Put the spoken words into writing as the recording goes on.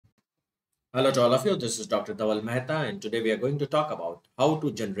Hello to all of you, this is Dr. Dhaval Maheta and today we are going to talk about how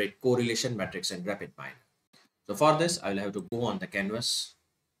to generate correlation matrix in Rapidminer. So for this, I will have to go on the canvas.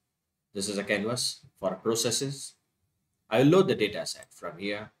 This is a canvas for processes. I will load the data set from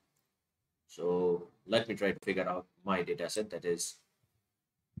here. So let me try to figure out my data set, that is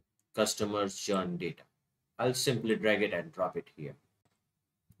customers churn data. I'll simply drag it and drop it here.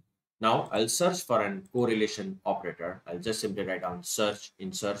 Now I'll search for an correlation operator. I'll just simply write down search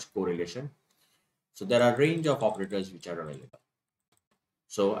in search correlation. So there are a range of operators which are available.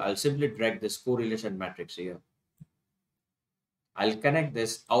 So I'll simply drag this correlation matrix here. I'll connect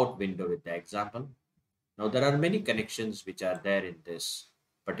this out window with the example. Now there are many connections which are there in this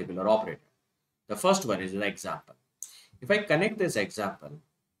particular operator. The first one is an example. If I connect this example,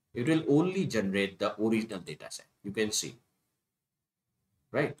 it will only generate the original data set. You can see,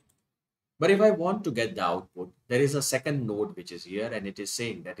 right? But if I want to get the output, there is a second node which is here and it is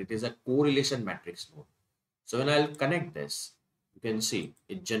saying that it is a correlation matrix node. So when I'll connect this, you can see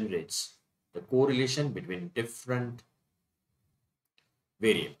it generates the correlation between different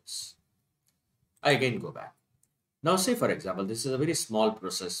variables. I again go back. Now say for example, this is a very small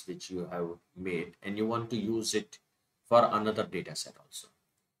process which you have made and you want to use it for another data set also.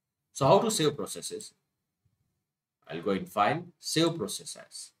 So how to save processes? I'll go in File, Save Process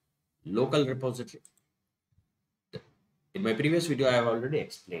As, Local Repository. In my previous video, I have already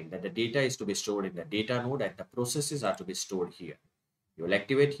explained that the data is to be stored in the data node and the processes are to be stored here. You will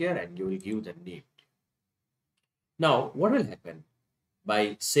activate here and you will give the name. Now, what will happen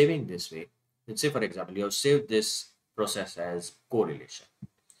by saving this way? Let's say, for example, you have saved this process as correlation.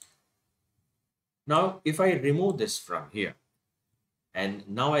 Now, if I remove this from here, and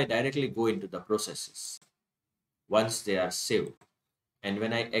now I directly go into the processes once they are saved, and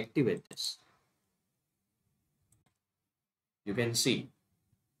when I activate this, you can see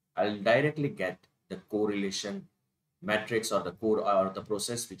I'll directly get the correlation matrix or the core or the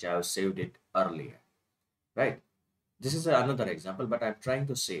process which I have saved it earlier, right? This is another example, but I'm trying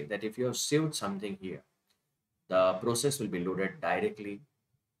to say that if you have saved something here, the process will be loaded directly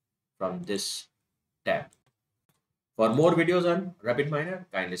from this tab. For more videos on Rapidminer,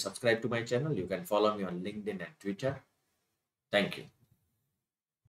 kindly subscribe to my channel. You can follow me on LinkedIn and Twitter. Thank you.